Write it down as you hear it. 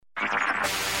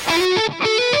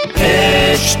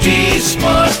HD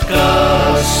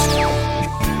Smartcast.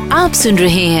 आप सुन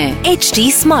रहे हैं HD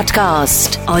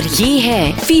Smartcast और ये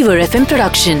है फीवर FM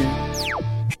प्रोडक्शन।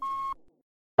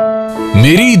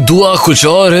 मेरी दुआ कुछ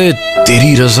और है,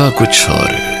 तेरी रजा कुछ और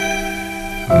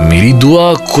है। मेरी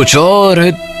दुआ कुछ और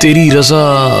है, तेरी रजा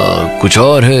कुछ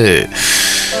और है।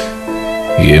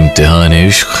 ये इम्तिहान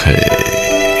इश्क है,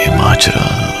 ये माजरा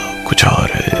कुछ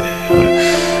और है।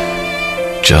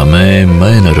 और जहाँ मैं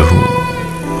न रहूं,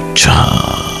 जहाँ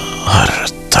हर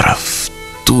तरफ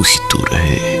तू ही तू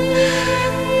रहे।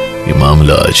 ये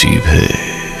मामला अजीब है,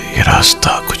 ये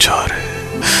रास्ता कुछ और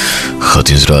है।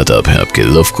 खतीज रात आप हैं आपके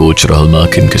लव कोच राहुल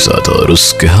माकिन के साथ, और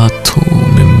उसके हाथों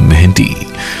में मेहंदी,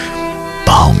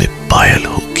 पाँव में पायल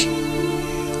होगी।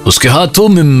 उसके हाथों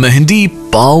में मेहंदी,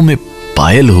 पाँव में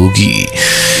पायल होगी,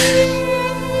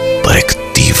 पर एक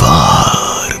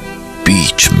दीवार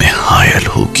बीच में हायल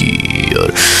होगी।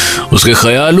 और उसके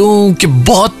ख्यालों के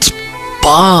बहुत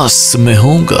पास में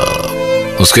होऊंगा,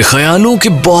 उसके ख्यालों के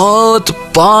बहुत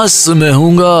पास में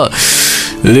होऊंगा,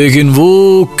 लेकिन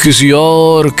वो किसी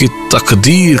और की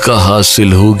तकदीर का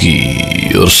हासिल होगी।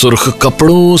 और सुर्ख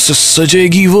कपड़ों से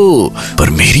सजेगी वो, पर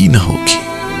मेरी न होगी।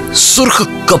 सुर्ख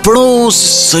कपड़ों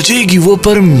से सजेगी वो,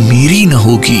 पर मेरी न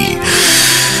होगी।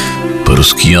 पर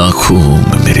उसकी आंखों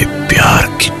में मेरे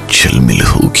प्यार की झिलमिल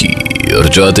होगी। और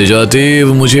जाते जाते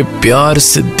वो मुझे प्यार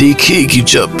से देखेगी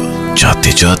जब,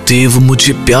 जाते जाते वो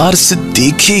मुझे प्यार से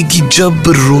देखेगी जब,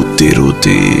 रोते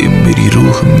रोते मेरी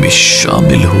रूह में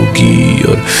शामिल होगी।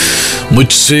 और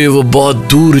मुझसे वो बहुत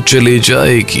दूर चले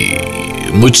जाएगी,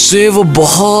 मुझसे वो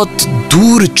बहुत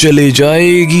दूर चले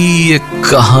जाएगी। ये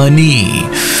कहानी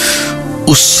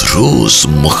उस रोज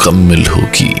मुकम्मल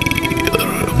होगी,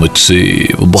 और मुझसे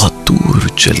वो बहुत दूर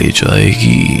चले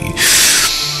जाएगी।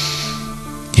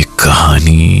 ये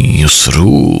कहानी उस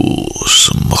रोज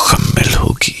मुकम्मल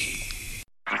होगी।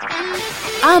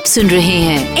 आप सुन रहे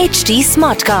हैं HD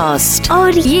Smartcast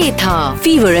और ये था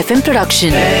fever FM production.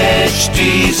 HD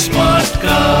Smartcast.